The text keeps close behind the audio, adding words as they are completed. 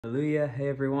Hallelujah. Hey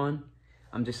everyone.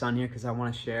 I'm just on here because I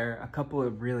want to share a couple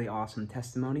of really awesome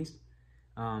testimonies.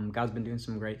 God's been doing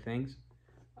some great things.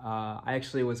 I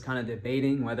actually was kind of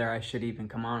debating whether I should even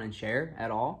come on and share at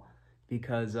all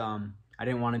because I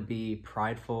didn't want to be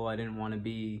prideful. I didn't want to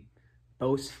be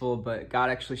boastful, but God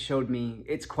actually showed me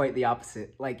it's quite the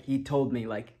opposite. Like he told me,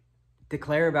 like,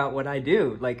 declare about what I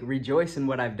do, like rejoice in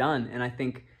what I've done. And I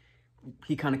think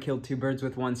he kind of killed two birds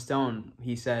with one stone.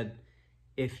 He said,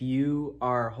 if you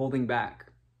are holding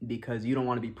back because you don't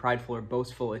want to be prideful or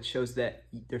boastful, it shows that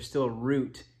there's still a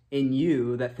root in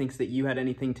you that thinks that you had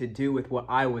anything to do with what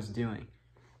I was doing.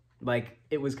 Like,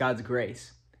 it was God's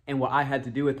grace. And what I had to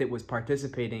do with it was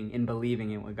participating in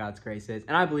believing in what God's grace is.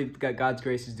 And I believe that God's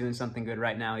grace is doing something good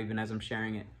right now, even as I'm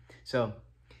sharing it. So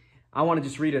I want to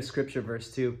just read a scripture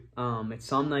verse too. It's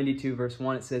Psalm 92 verse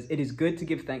 1. It says, "It is good to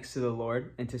give thanks to the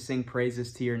Lord and to sing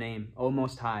praises to your name, O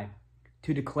Most High,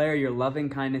 to declare your loving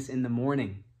kindness in the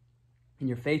morning and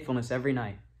your faithfulness every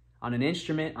night, on an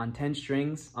instrument, on 10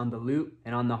 strings, on the lute,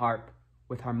 and on the harp,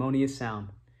 with harmonious sound.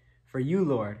 For you,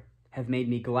 Lord, have made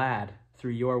me glad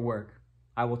through your work.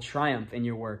 I will triumph in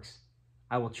your works.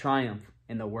 I will triumph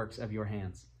in the works of your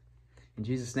hands." In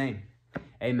Jesus' name,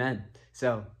 amen.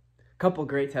 So, a couple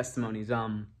great testimonies.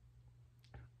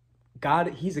 God,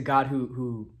 he's a God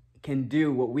who can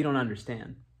do what we don't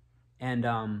understand.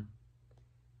 And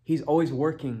he's always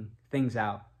working things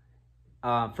out.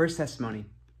 First testimony,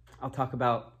 I'll talk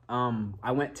about,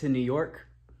 I went to New York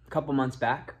a couple months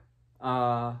back,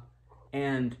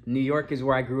 and New York is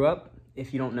where I grew up.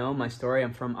 If you don't know my story,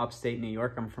 I'm from upstate New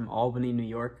York. I'm from Albany, New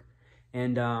York.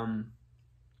 And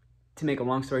to make a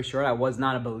long story short, I was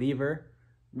not a believer,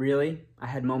 really. I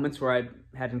had moments where I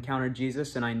had encountered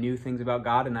Jesus and I knew things about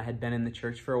God and I had been in the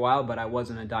church for a while, but I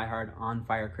wasn't a diehard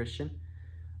on-fire Christian.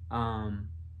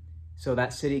 So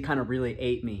that city kind of really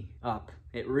ate me up.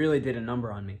 It really did a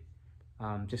number on me.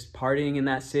 Just partying in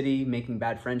that city, making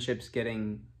bad friendships,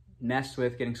 getting messed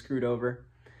with, getting screwed over.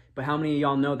 But how many of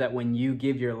y'all know that when you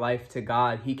give your life to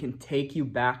God, he can take you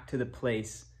back to the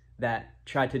place that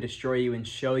tried to destroy you and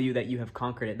show you that you have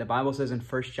conquered it? The Bible says in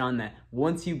 1 John that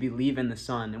once you believe in the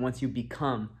Son and once you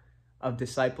become a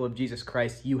disciple of Jesus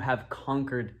Christ, you have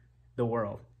conquered the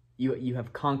world. You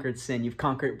have conquered sin. You've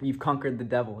conquered the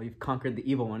devil. You've conquered the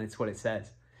evil one. It's what it says.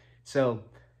 So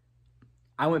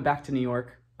I went back to New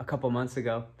York a couple months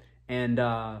ago, and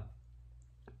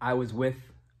I was with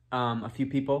a few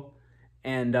people,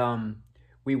 and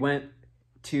we went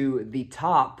to the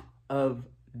top of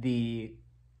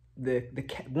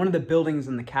one of the buildings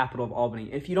in the capital of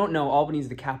Albany. If you don't know, Albany is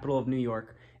the capital of New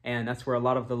York, and that's where a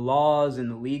lot of the laws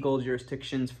and the legal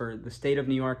jurisdictions for the state of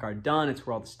New York are done. It's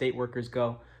where all the state workers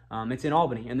go. It's in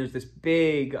Albany, and there's this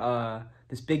big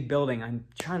building. I'm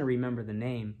trying to remember the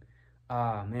name.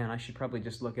 Man, I should probably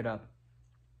just look it up.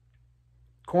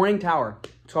 Corning Tower.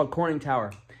 It's called Corning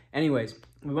Tower. Anyways,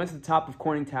 we went to the top of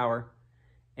Corning Tower,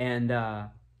 and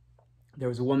there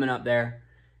was a woman up there,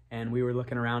 and we were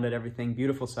looking around at everything.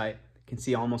 Beautiful sight. Can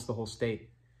see almost the whole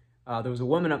state. There was a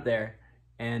woman up there,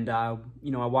 and I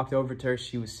walked over to her.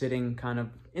 She was sitting kind of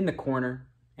in the corner,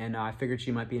 and I figured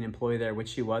she might be an employee there, which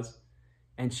she was.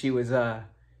 And she was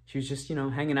just,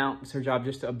 hanging out. It's her job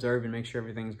just to observe and make sure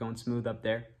everything's going smooth up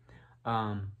there.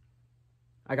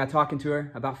 I got talking to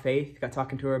her about faith, got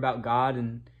talking to her about God,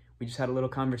 and we just had a little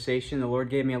conversation. The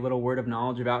Lord gave me a little word of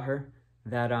knowledge about her,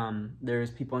 that there's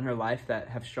people in her life that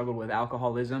have struggled with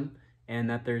alcoholism, and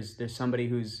that there's somebody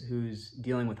who's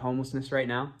dealing with homelessness right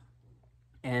now.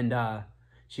 And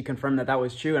she confirmed that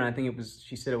was true, and I think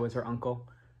she said it was her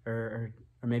uncle, or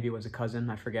maybe it was a cousin,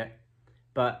 I forget.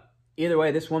 But either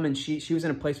way, this woman, she was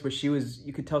in a place where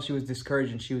you could tell she was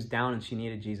discouraged and she was down and she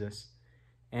needed Jesus.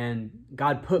 And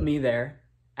God put me there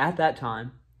at that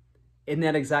time, in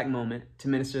that exact moment, to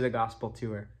minister the gospel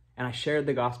to her. And I shared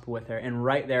the gospel with her, and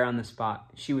right there on the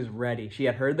spot, she was ready. She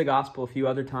had heard the gospel a few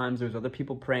other times. There was other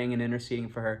people praying and interceding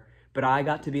for her, but I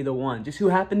got to be the one, just who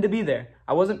happened to be there.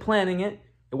 I wasn't planning it.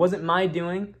 It wasn't my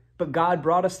doing, but God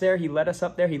brought us there. He led us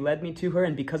up there. He led me to her,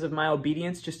 and because of my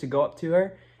obedience, just to go up to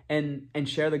her and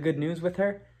share the good news with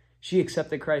her, she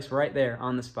accepted Christ right there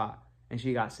on the spot, and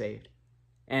she got saved.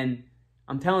 And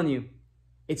I'm telling you,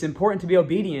 it's important to be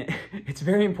obedient. It's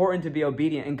very important to be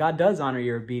obedient, and God does honor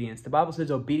your obedience. The Bible says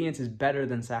obedience is better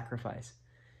than sacrifice.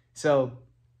 So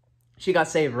she got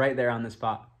saved right there on the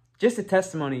spot. Just a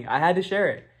testimony. I had to share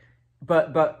it.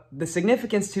 But the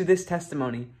significance to this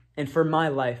testimony and for my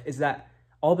life is that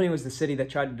Albany was the city that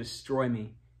tried to destroy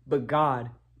me, but God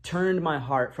turned my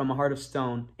heart from a heart of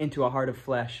stone into a heart of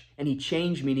flesh, and he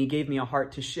changed me, and he gave me a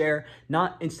heart to share.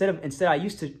 Instead I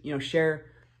used to share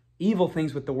evil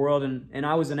things with the world. And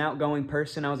I was an outgoing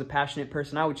person. I was a passionate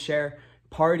person. I would share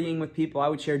partying with people. I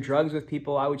would share drugs with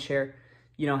people. I would share,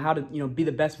 how to, be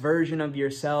the best version of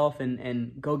yourself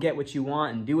and go get what you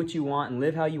want and do what you want and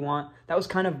live how you want. That was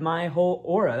kind of my whole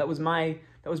aura. That was my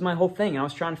whole thing. And I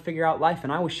was trying to figure out life,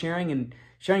 and I was sharing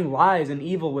lies and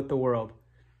evil with the world.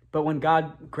 But when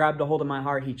God grabbed a hold of my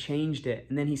heart, he changed it.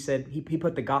 And then he said, he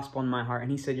put the gospel in my heart,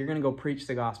 and he said, you're going to go preach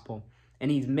the gospel. And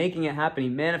he's making it happen. He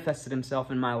manifested himself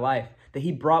in my life, that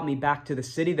he brought me back to the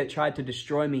city that tried to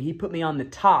destroy me. He put me on the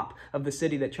top of the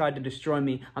city that tried to destroy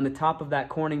me, on the top of that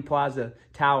Corning Plaza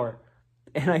tower.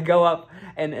 And I go up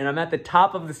and I'm at the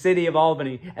top of the city of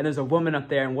Albany, and there's a woman up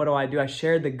there. And what do? I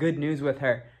shared the good news with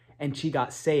her, and she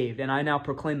got saved. And I now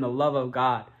proclaim the love of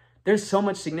God. There's so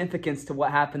much significance to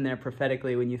what happened there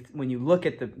prophetically when you look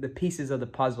at the pieces of the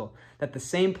puzzle, that the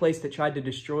same place that tried to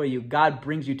destroy you, God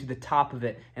brings you to the top of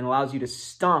it and allows you to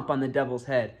stomp on the devil's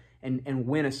head and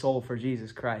win a soul for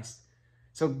Jesus Christ.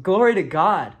 So glory to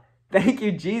God. Thank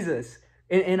you, Jesus.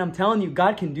 And I'm telling you,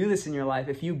 God can do this in your life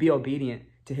if you be obedient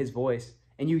to his voice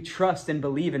and you trust and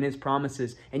believe in his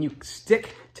promises and you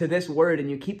stick to this word and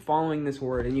you keep following this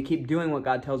word and you keep doing what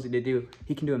God tells you to do.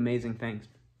 He can do amazing things.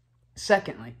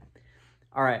 Secondly,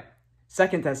 all right,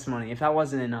 second testimony. If that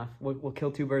wasn't enough, we'll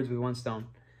kill two birds with one stone.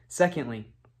 Secondly,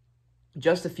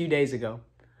 just a few days ago,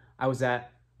 I was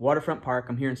at Waterfront Park.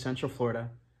 I'm here in Central Florida,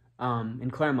 in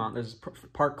Claremont. There's a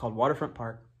park called Waterfront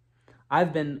Park.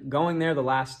 I've been going there the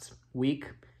last week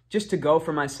just to go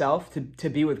for myself, to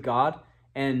be with God.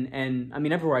 And I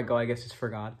mean, everywhere I go, I guess it's for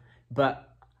God. But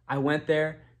I went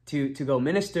there to go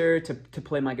minister, to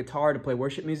play my guitar, to play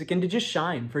worship music, and to just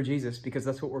shine for Jesus, because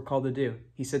that's what we're called to do.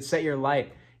 He said, set your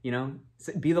light, you're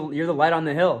the light on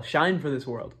the hill, shine for this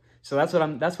world. So that's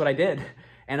what I did.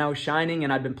 And I was shining,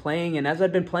 and I've been playing, and as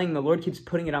I've been playing, the Lord keeps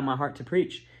putting it on my heart to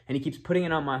preach. And he keeps putting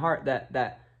it on my heart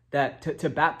that to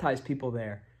baptize people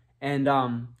there. And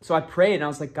so I prayed, and I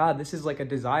was like, God, this is like a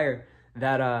desire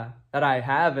that I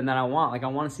have and that I want. Like, I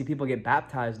want to see people get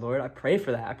baptized, Lord. I pray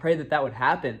for that. I pray that would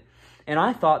happen. And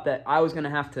I thought that I was going to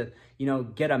have to,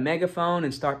 get a megaphone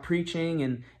and start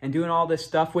preaching and doing all this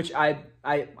stuff, which I'm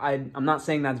not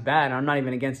saying that's bad. I'm not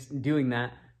even against doing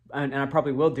that. And I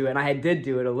probably will do it. And I did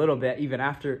do it a little bit even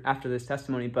after this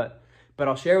testimony. But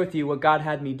I'll share with you what God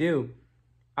had me do.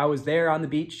 I was there on the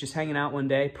beach just hanging out one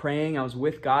day, praying. I was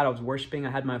with God. I was worshiping.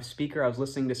 I had my speaker. I was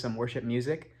listening to some worship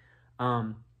music.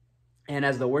 And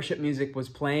as the worship music was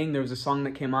playing, there was a song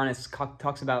that came on. It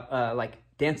talks about like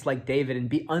dance like David and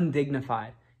be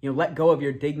undignified. Let go of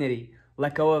your dignity.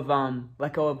 Let go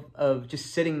of just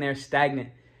sitting there stagnant.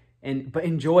 But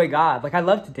enjoy God. Like, I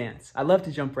love to dance. I love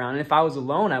to jump around. And if I was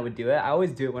alone, I would do it. I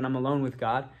always do it when I'm alone with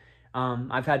God.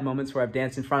 I've had moments where I've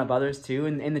danced in front of others too,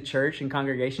 in the church and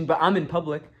congregation, but I'm in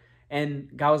public. And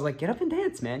God was like, get up and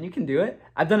dance, man. You can do it.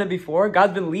 I've done it before.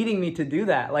 God's been leading me to do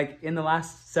that. Like, in the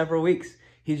last several weeks,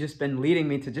 he's just been leading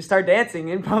me to just start dancing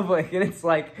in public. And it's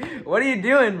like, what are you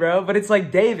doing, bro? But it's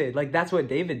like David. Like, that's what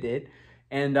David did.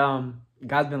 And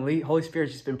God's been Holy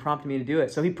Spirit's just been prompting me to do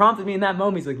it. So he prompted me in that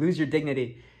moment. He's like, lose your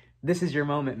dignity. This is your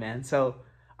moment, man. So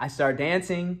I start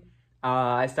dancing.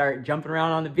 I start jumping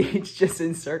around on the beach just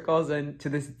in circles and to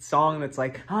this song that's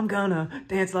like, I'm gonna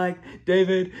dance like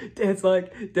David,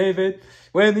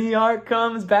 when the ark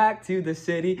comes back to the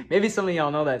city. Maybe some of y'all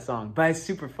know that song, but it's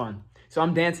super fun. So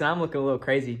I'm dancing, I'm looking a little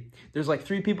crazy. There's like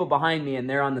 3 people behind me and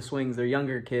they're on the swings. They're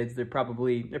younger kids. They're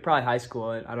probably high school.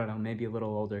 I don't know, maybe a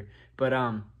little older. But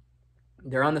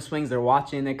they're on the swings, they're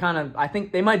watching. They I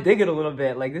think they might dig it a little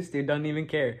bit. Like, this dude doesn't even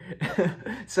care.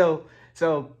 So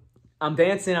I'm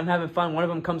dancing, I'm having fun. One of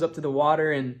them comes up to the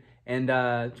water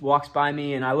and walks by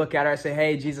me, and I look at her, I say,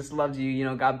 hey, Jesus loves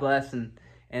you, God bless. And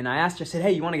I asked her, I said,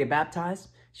 hey, you want to get baptized?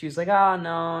 She was like, oh, no,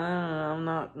 I'm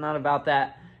not about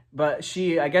that. But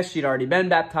I guess she'd already been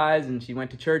baptized and she went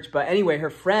to church. But anyway,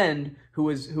 her friend who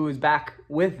was back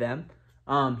with them,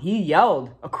 he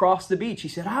yelled across the beach. He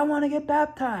said, I want to get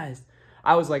baptized.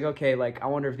 I was like, okay, like, I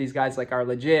wonder if these guys like are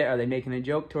legit. Are they making a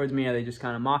joke towards me? Are they just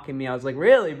kind of mocking me? I was like,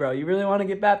 really, bro? You really want to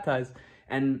get baptized?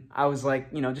 And I was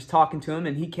like, just talking to him,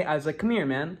 and I was like, come here,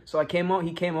 man. So he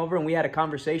came over and we had a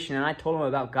conversation, and I told him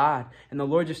about God, and the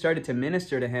Lord just started to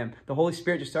minister to him. The Holy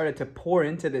Spirit just started to pour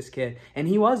into this kid, and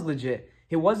he was legit.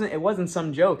 It wasn't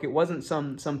some joke. It wasn't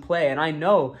some play. And I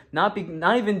know, not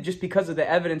even just because of the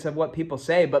evidence of what people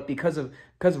say, but because of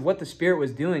what the Spirit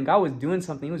was doing. God was doing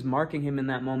something. He was marking him in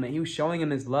that moment. He was showing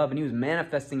him his love, and he was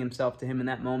manifesting himself to him in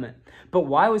that moment. But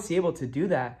why was he able to do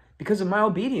that? Because of my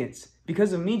obedience.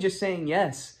 Because of me just saying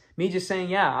yes. Me just saying,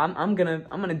 yeah, I'm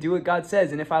gonna do what God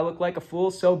says. And if I look like a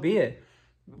fool, so be it.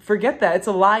 forget that. It's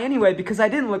a lie anyway, because I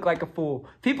didn't look like a fool.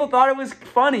 People thought it was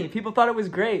funny. People thought it was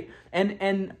great.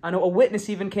 And I know a witness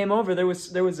even came over. There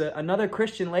was another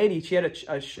Christian lady. She had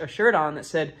a shirt on that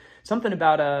said something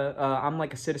about I'm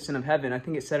like a citizen of heaven. I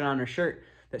think it said it on her shirt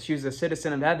that she was a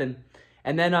citizen of heaven.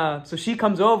 And then, so she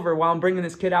comes over while I'm bringing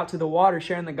this kid out to the water,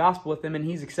 sharing the gospel with him, and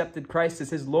he's accepted Christ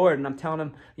as his Lord. And I'm telling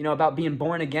him, about being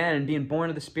born again and being born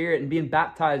of the Spirit and being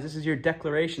baptized. This is your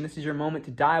declaration. This is your moment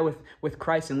to die with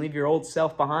Christ and leave your old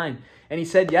self behind. And he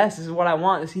said, yes, this is what I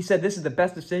want. He said, this is the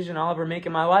best decision I'll ever make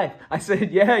in my life. I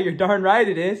said, yeah, you're darn right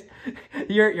it is.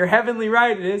 You're heavenly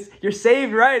right it is. You're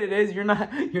saved right it is. You're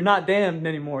not damned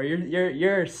anymore.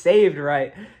 You're saved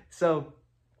right. So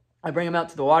I bring him out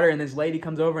to the water, and this lady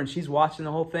comes over, and she's watching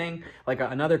the whole thing, like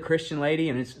another Christian lady,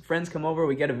 and his friends come over.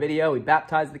 We get a video. We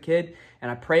baptize the kid,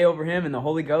 and I pray over him in the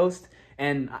Holy Ghost.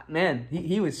 And man,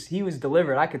 he was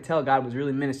delivered. I could tell God was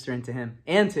really ministering to him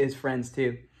and to his friends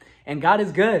too. And God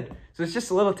is good. So it's just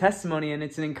a little testimony, and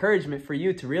it's an encouragement for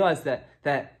you to realize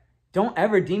that don't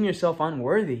ever deem yourself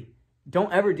unworthy.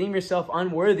 Don't ever deem yourself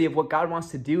unworthy of what God wants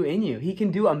to do in you. He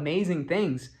can do amazing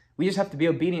things. We just have to be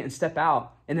obedient and step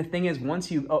out. And the thing is, once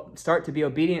you start to be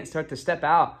obedient, start to step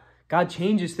out, God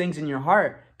changes things in your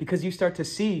heart, because you start to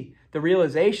see the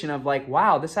realization of like,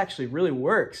 wow, this actually really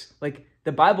works. Like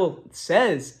the Bible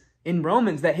says in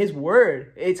Romans that his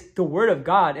word, it's the word of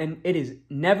God, and it is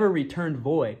never returned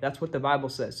void. That's what the Bible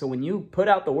says. So when you put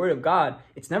out the word of God,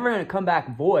 it's never going to come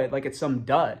back void like it's some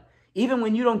dud. Even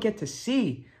when you don't get to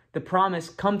see the promise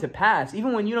come to pass,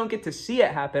 even when you don't get to see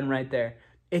it happen right there,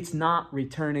 it's not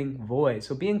returning void.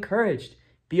 So be encouraged.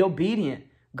 Be obedient.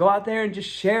 Go out there and just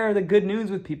share the good news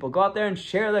with people. Go out there and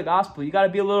share the gospel. You got to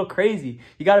be a little crazy.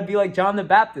 You got to be like John the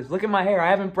Baptist. Look at my hair. I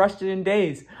haven't brushed it in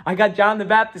days. I got John the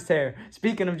Baptist hair.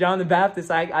 Speaking of John the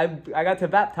Baptist, I got to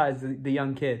baptize the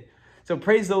young kid. So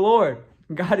praise the Lord.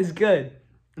 God is good,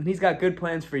 and he's got good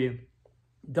plans for you.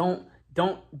 Don't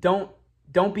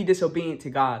be disobedient to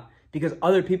God, because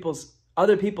other people's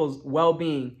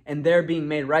well-being and their being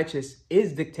made righteous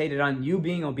is dictated on you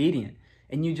being obedient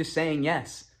and you just saying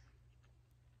yes.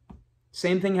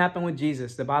 Same thing happened with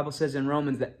Jesus. The Bible says in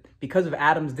Romans that because of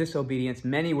Adam's disobedience,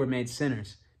 many were made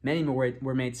sinners. Many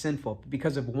were made sinful.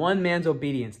 Because of one man's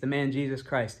obedience, the man Jesus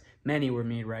Christ, many were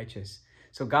made righteous.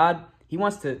 So God, he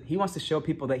wants to show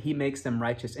people that he makes them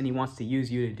righteous, and he wants to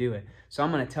use you to do it. So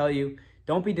I'm going to tell you,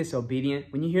 don't be disobedient.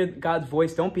 When you hear God's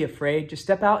voice, don't be afraid. Just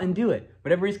step out and do it.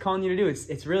 Whatever he's calling you to do,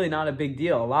 it's really not a big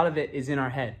deal. A lot of it is in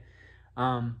our head.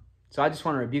 So I just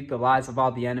want to rebuke the lies of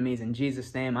all the enemies in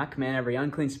Jesus' name. I command every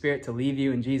unclean spirit to leave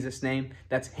you in Jesus' name.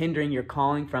 That's hindering your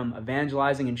calling from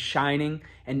evangelizing and shining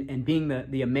and being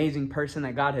the amazing person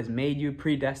that God has made you,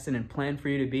 predestined and planned for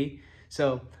you to be.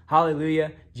 So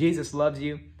hallelujah. Jesus loves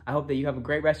you. I hope that you have a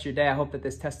great rest of your day. I hope that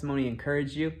this testimony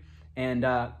encouraged you. And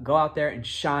go out there and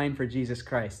shine for Jesus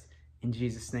Christ. In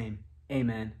Jesus' name,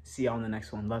 amen. See you all in the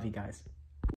next one. Love you guys.